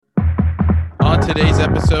today's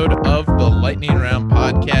episode of the Lightning Round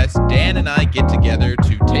podcast, Dan and I get together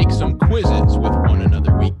to take some quizzes with one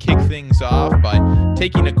another. We kick things off by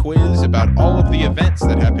taking a quiz about all of the events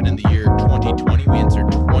that happened in the year 2020. We answer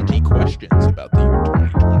 20 questions about the year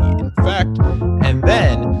 2020, in fact. And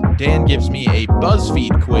then Dan gives me a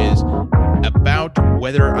BuzzFeed quiz about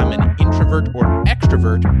whether I'm an introvert or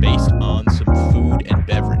extrovert based on some food and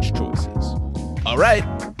beverage choices. All right,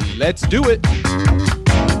 let's do it.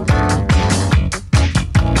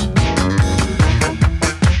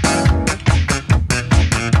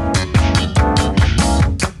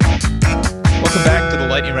 Welcome back to the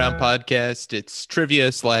Lightning Round podcast. It's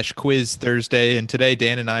trivia/quiz Thursday, and today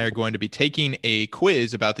Dan and I are going to be taking a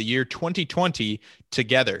quiz about the year 2020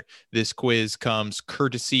 together. This quiz comes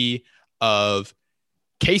courtesy of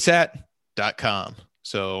ksat.com.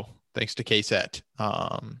 So thanks to KSAT.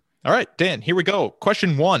 All right, Dan, here we go.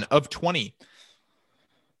 Question 1 of 20.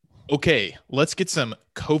 Okay, let's get some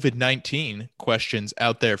COVID-19 questions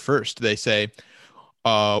out there first. They say,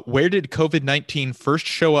 where did COVID-19 first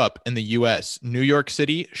show up in the U.S.? New York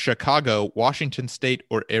City, Chicago, Washington State,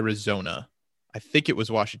 or Arizona? I think it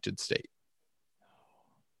was Washington State.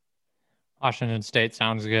 Washington State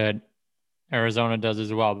sounds good. Arizona does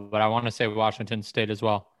as well, but I want to say Washington State as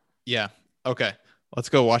well. Yeah. Okay. Let's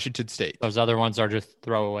go Washington State. Those other ones are just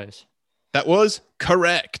throwaways. That was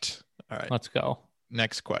correct. All right. Let's go.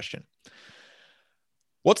 Next question.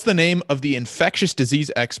 What's the name of the infectious disease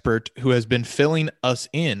expert who has been filling us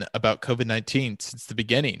in about COVID-19 since the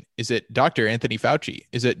beginning? Is it Dr. Anthony Fauci?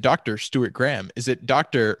 Is it Dr. Stuart Graham? Is it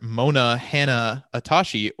Dr. Mona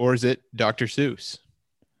Hanna-Attashy? Or is it Dr. Seuss?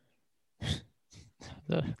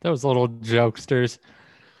 Those little jokesters.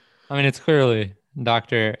 I mean, it's clearly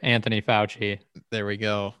Dr. Anthony Fauci. There we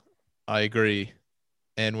go. I agree.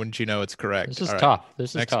 And wouldn't you know it's correct? This is All right. tough. This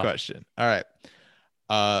is Next tough. question. All right.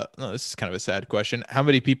 No, this is kind of a sad question. How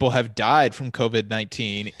many people have died from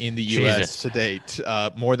COVID-19 in the U.S. Jesus. to date?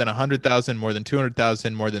 More than 100,000, more than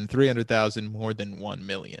 200,000, more than 300,000, more than 1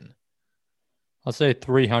 million. I'll say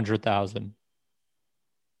 300,000.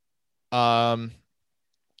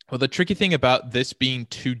 Well, the tricky thing about this being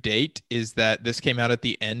to date is that this came out at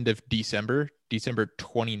the end of December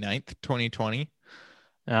 29th, 2020.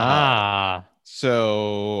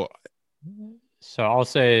 So I'll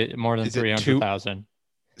say more than 300,000.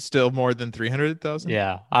 Still more than 300,000?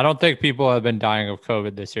 Yeah. I don't think people have been dying of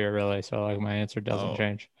COVID this year, really. So like my answer doesn't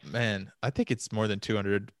change. Man, I think it's more than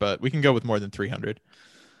 200, but we can go with more than 300.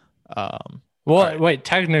 Wait,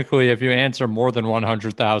 technically, if you answer more than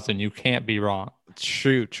 100,000, you can't be wrong.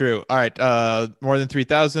 True. All right. More than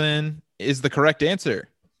 3,000 is the correct answer.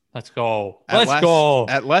 Let's go. Go.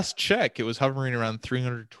 At last check, it was hovering around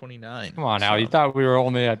 329. Come on now. You thought we were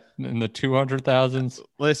only in the 200,000s?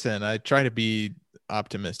 Listen, I try to be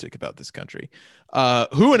optimistic about this country.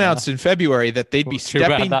 Who announced in February that they'd be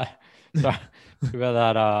stepping... Too bad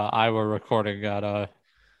that Iowa recording got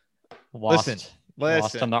lost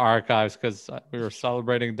in the archives because we were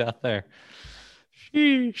celebrating death there.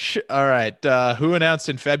 All right. Who announced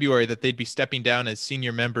in February that they'd be stepping down as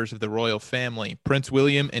senior members of the royal family? Prince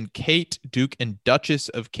William and Kate, Duke and Duchess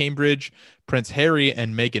of Cambridge, Prince Harry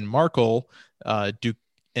and Meghan Markle, Duke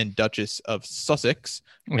and Duchess of Sussex.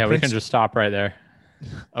 Yeah, we can just stop right there.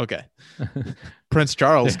 Okay. Prince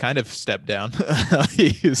Charles kind of stepped down.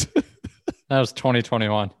 That was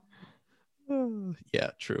 2021. Yeah,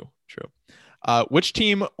 true. Which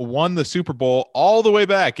team won the Super Bowl all the way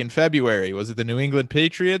back in February? Was it the New England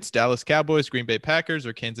Patriots, Dallas Cowboys, Green Bay Packers,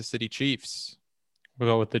 or Kansas City Chiefs? We'll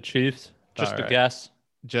go with the Chiefs. Just a guess.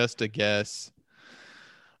 Just a guess.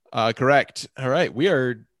 Correct. All right.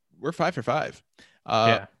 We're 5 for 5.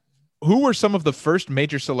 Yeah. Who were some of the first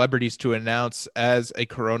major celebrities to announce as a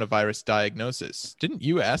coronavirus diagnosis? Didn't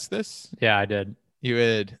you ask this? Yeah, I did. You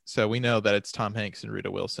did. So we know that it's Tom Hanks and Rita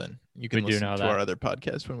Wilson. You can listen to our other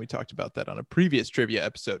podcast when we talked about that on a previous trivia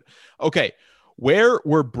episode. Okay. Where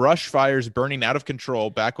were brush fires burning out of control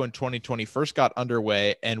back when 2020 first got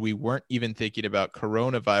underway and we weren't even thinking about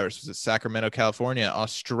coronavirus? Was it Sacramento, California,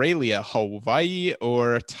 Australia, Hawaii,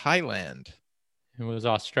 or Thailand? It was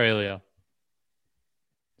Australia.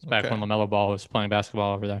 It's back when LaMelo Ball was playing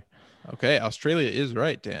basketball over there. Okay. Australia is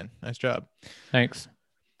right, Dan. Nice job. Thanks.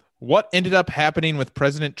 What ended up happening with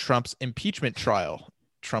President Trump's impeachment trial?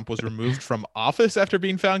 Trump was removed from office after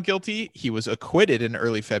being found guilty. He was acquitted in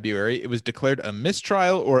early February. It was declared a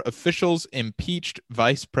mistrial, or officials impeached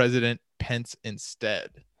Vice President Pence instead.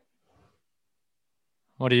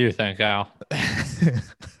 What do you think, Al?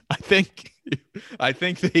 I think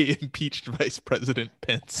they impeached Vice President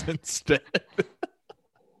Pence instead.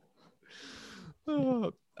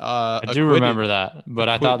 I do remember that, but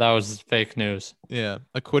I thought that was fake news. Yeah.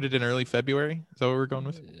 Acquitted in early February. Is that what we're going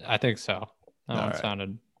with? I think so. That one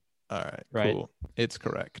sounded all right. Right. Cool. It's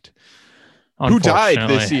correct. Who died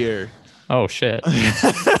this year? Oh, shit.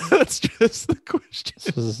 That's just the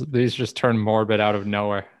question. These just turned morbid out of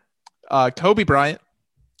nowhere. Kobe Bryant.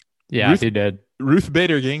 Yeah, he did. Ruth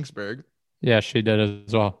Bader Ginsburg. Yeah, she did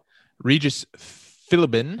as well. Regis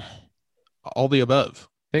Philbin. All the above.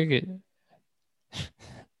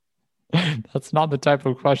 That's not the type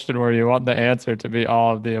of question where you want the answer to be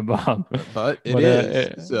all of the above. But it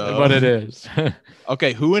is. But it is.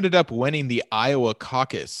 Okay, who ended up winning the Iowa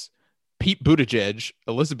caucus? Pete Buttigieg,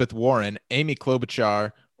 Elizabeth Warren, Amy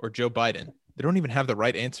Klobuchar, or Joe Biden? They don't even have the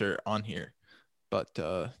right answer on here. But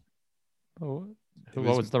what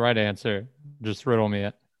was the right answer? Just riddle me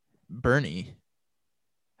it. Bernie.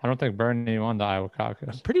 I don't think Bernie won the Iowa caucus.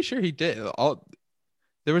 I'm pretty sure he did.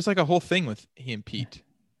 There was like a whole thing with he and Pete.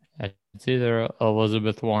 It's either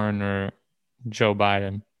Elizabeth Warren or Joe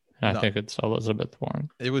Biden. I think it's Elizabeth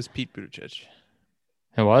Warren. It was Pete Buttigieg.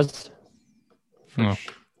 It was? Sure.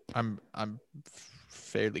 I'm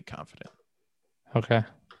fairly confident. Okay.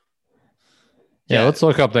 Yeah, let's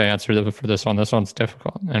look up the answer for this one. This one's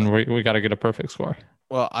difficult, and we got to get a perfect score.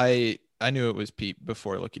 Well, I knew it was Pete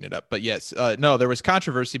before looking it up, but yes, no, there was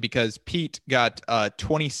controversy because Pete got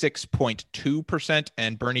 26.2%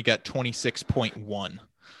 and Bernie got 26.1%.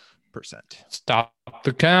 Stop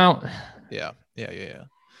the count. Yeah.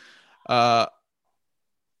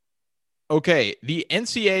 Okay, the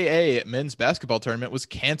NCAA men's basketball tournament was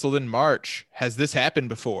canceled in March. Has this happened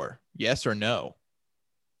before? Yes or no?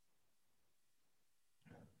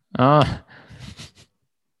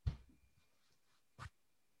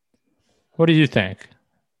 What do you think?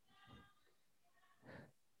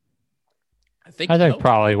 I think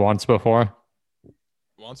probably once before.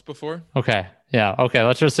 Once before? Okay. Yeah. Okay.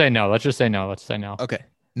 Let's just say no. Let's say no. Okay.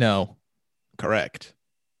 No. Correct.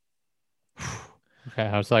 Okay.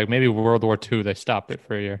 I was like, maybe World War II, they stopped it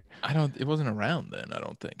for a year. It wasn't around then, I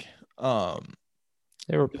don't think.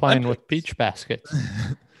 They were playing with beach baskets.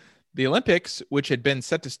 The Olympics, which had been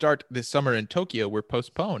set to start this summer in Tokyo, were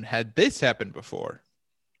postponed. Had this happened before?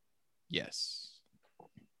 Yes.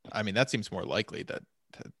 I mean, that seems more likely that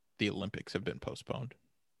the Olympics have been postponed.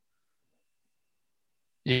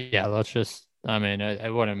 Yeah, I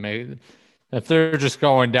wouldn't make, if they're just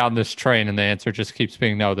going down this train and the answer just keeps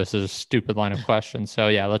being no, this is a stupid line of questions. So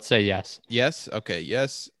yeah, let's say yes. Yes. Okay.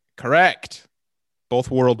 Yes. Correct. Both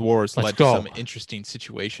world wars led to some interesting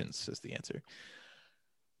situations, is the answer.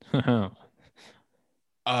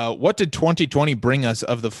 What did 2020 bring us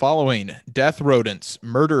of the following? Death rodents,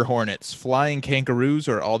 murder hornets, flying kangaroos,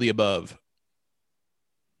 or all the above?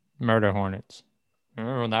 Murder hornets.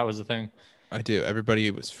 Remember when that was the thing? I do.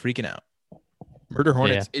 Everybody was freaking out. Murder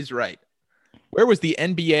hornets is right. Where was the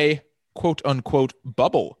NBA quote unquote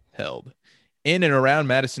bubble held? In and around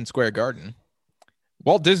Madison Square Garden,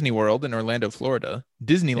 Walt Disney World in Orlando, Florida,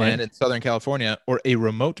 Disneyland in Southern California, or a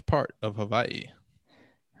remote part of Hawaii?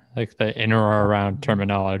 Like the in or around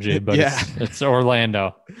terminology, but it's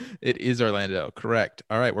Orlando. It is Orlando. Correct.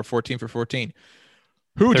 All right. We're 14 for 14.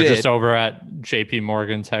 They're just over at JP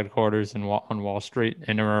Morgan's headquarters on Wall Street,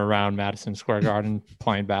 in or around Madison Square Garden,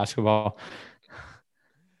 playing basketball.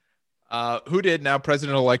 Who did now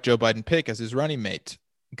President-elect Joe Biden pick as his running mate?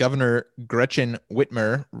 Governor Gretchen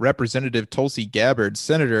Whitmer, Representative Tulsi Gabbard,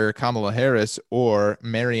 Senator Kamala Harris, or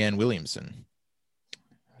Marianne Williamson?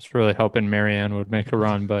 I was really hoping Marianne would make a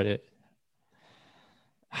run, but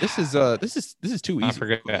this is too easy. I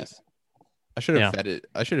forget. I should have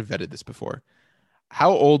vetted this before.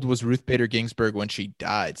 How old was Ruth Bader Ginsburg when she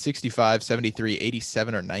died? 65, 73,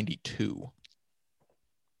 87, or 92?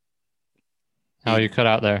 Oh, you cut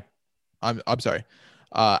out there. I'm sorry.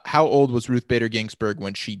 How old was Ruth Bader Ginsburg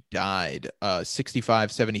when she died?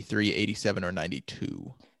 65, 73, 87, or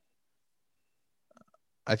 92?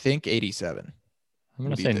 I think 87. I'm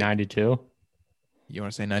going to say 92. You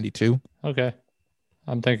want to say 92? Okay.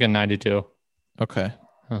 I'm thinking 92. Okay.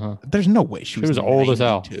 There's no way she was old as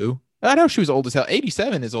hell. I know she was old as hell.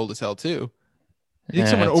 87 is old as hell, too. You think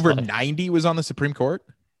someone over 90 was on the Supreme Court?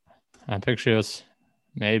 I think she was.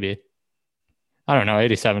 Maybe. I don't know.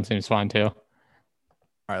 87 seems fine, too. All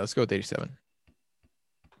right, let's go with 87.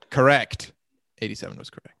 Correct. 87 was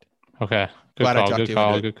correct. Okay.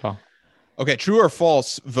 Good call. Okay, true or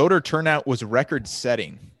false, voter turnout was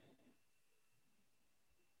record-setting.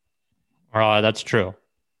 That's true.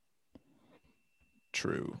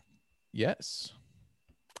 True. Yes.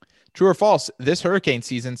 True or false, this hurricane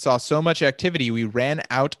season saw so much activity we ran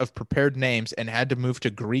out of prepared names and had to move to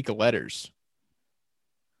Greek letters.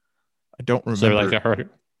 I don't remember. So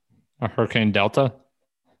A Hurricane Delta?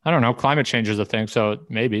 I don't know. Climate change is a thing, so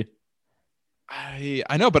maybe.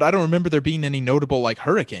 I know, but I don't remember there being any notable like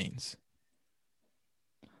hurricanes.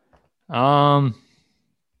 There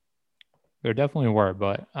definitely were,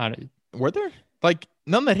 but Were there? Like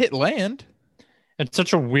none that hit land. it's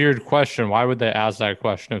such a weird question. Why would they ask that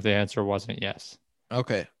question if the answer wasn't yes?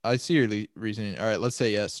 Okay, I see your reasoning. All right, let's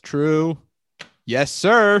say yes. True. Yes,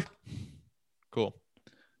 sir. Cool.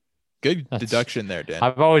 Good deduction there, Dan.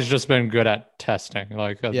 I've always just been good at testing.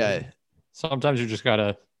 Like, yeah. Sometimes you just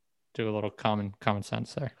gotta do a little common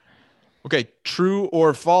sense there. Okay, true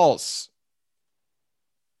or false?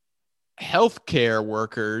 Healthcare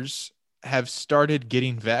workers have started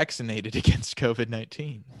getting vaccinated against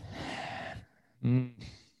COVID-19.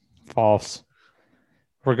 False.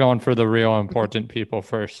 We're going for the real important people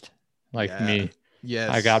first, like me. Yes.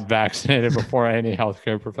 I got vaccinated before any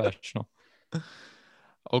healthcare professional.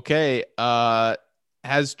 Okay.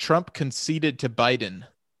 Has Trump conceded to Biden?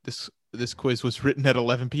 This quiz was written at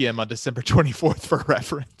 11 p.m. on December 24th for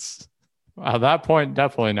reference. At that point,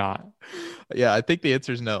 definitely not. Yeah, I think the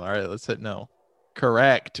answer is no. All right, let's hit no.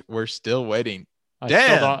 Correct. We're still waiting.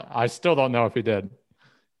 I still don't know if he did.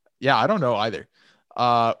 Yeah, I don't know either.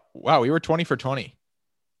 Wow, we were 20 for 20.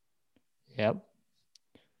 Yep.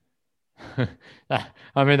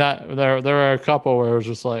 I mean, that there were a couple where it was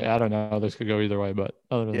just like, I don't know, this could go either way, but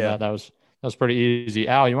other than that was pretty easy.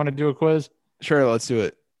 Al, you want to do a quiz? Sure, let's do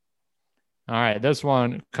it. All right, this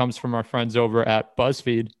one comes from our friends over at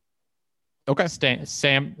BuzzFeed. Okay.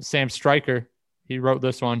 Sam Stryker, he wrote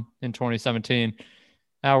this one in 2017.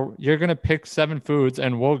 Now, you're going to pick 7 foods,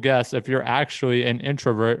 and we'll guess if you're actually an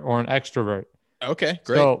introvert or an extrovert. Okay,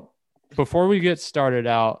 great. So before we get started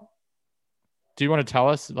out, do you want to tell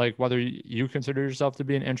us like whether you consider yourself to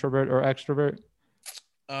be an introvert or extrovert?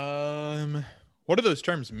 What do those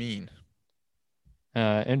terms mean?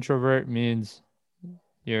 Introvert means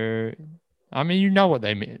you know what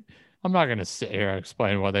they mean. I'm not going to sit here and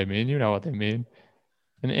explain what they mean. You know what they mean.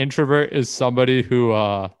 An introvert is somebody who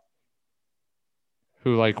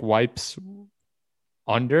like wipes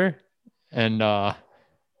under, and an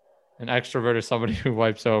extrovert is somebody who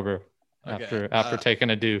wipes over after taking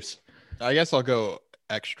a deuce. I guess I'll go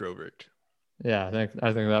extrovert. Yeah, I think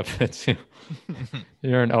that fits you.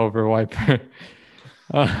 You're an over wiper.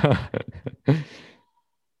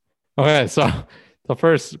 Okay, so the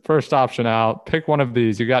first option out. Pick one of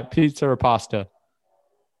these. You got pizza or pasta?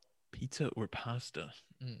 Pizza or pasta?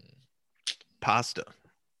 Pasta.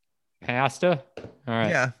 Pasta? All right.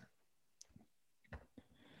 Yeah.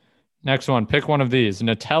 Next one. Pick one of these.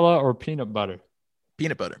 Nutella or peanut butter?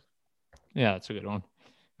 Peanut butter. Yeah, that's a good one.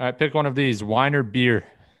 All right, pick one of these. Wine or beer?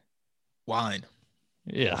 Wine.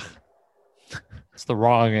 Yeah. It's the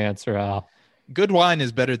wrong answer, Al. Good wine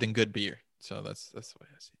is better than good beer. So that's the way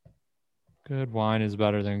I see it. Good wine is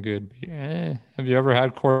better than good beer. Have you ever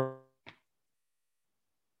had Coors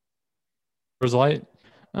Light?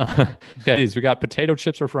 Okay, we got potato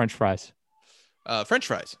chips or French fries? French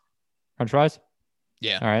fries. French fries?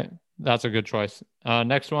 Yeah. All right. That's a good choice.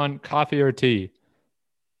 Next one, coffee or tea?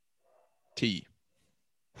 Tea.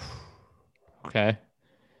 Okay.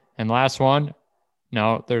 And last one.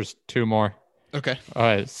 No, there's 2 more. Okay. All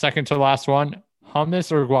right. Second to last one,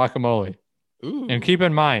 hummus or guacamole? Ooh. And keep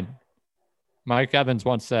in mind, Mike Evans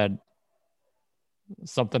once said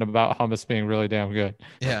something about hummus being really damn good.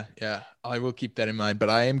 Yeah. I will keep that in mind,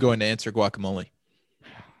 but I am going to answer guacamole.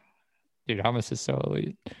 Dude, hummus is so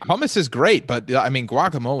elite. Hummus is great, but I mean,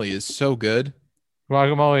 guacamole is so good.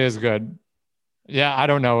 Guacamole is good. Yeah, I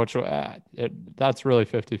don't know which one. That's really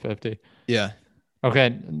 50-50. Yeah.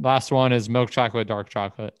 Okay, last one is milk chocolate, dark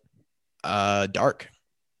chocolate. Dark.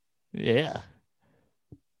 Yeah.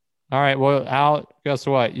 All right, well, Al, guess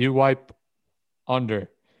what? You wipe under.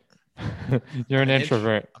 You're an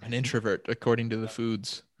introvert. I'm an introvert, according to the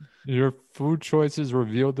foods. Your food choices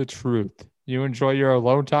reveal the truth. You enjoy your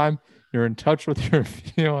alone time. You're in touch with your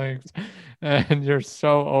feelings, and you're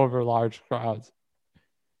so over large crowds.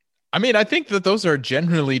 I mean, I think that those are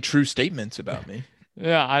generally true statements about me.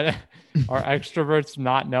 Yeah, are extroverts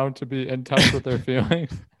not known to be in touch with their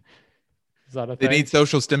feelings? Is that a thing? They need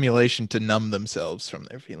social stimulation to numb themselves from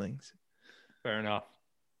their feelings. Fair enough.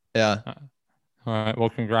 Yeah. All right. Well,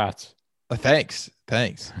 congrats. Thanks.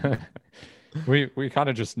 We kind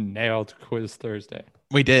of just nailed Quiz Thursday.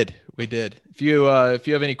 We did. If you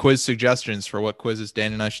have any quiz suggestions for what quizzes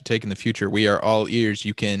Dan and I should take in the future, we are all ears.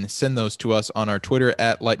 You can send those to us on our Twitter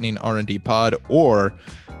at LightningRNDPod or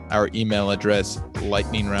our email address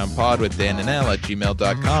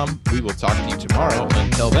lightningroundpod@gmail.com. We will talk to you tomorrow.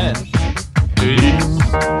 Until then, peace.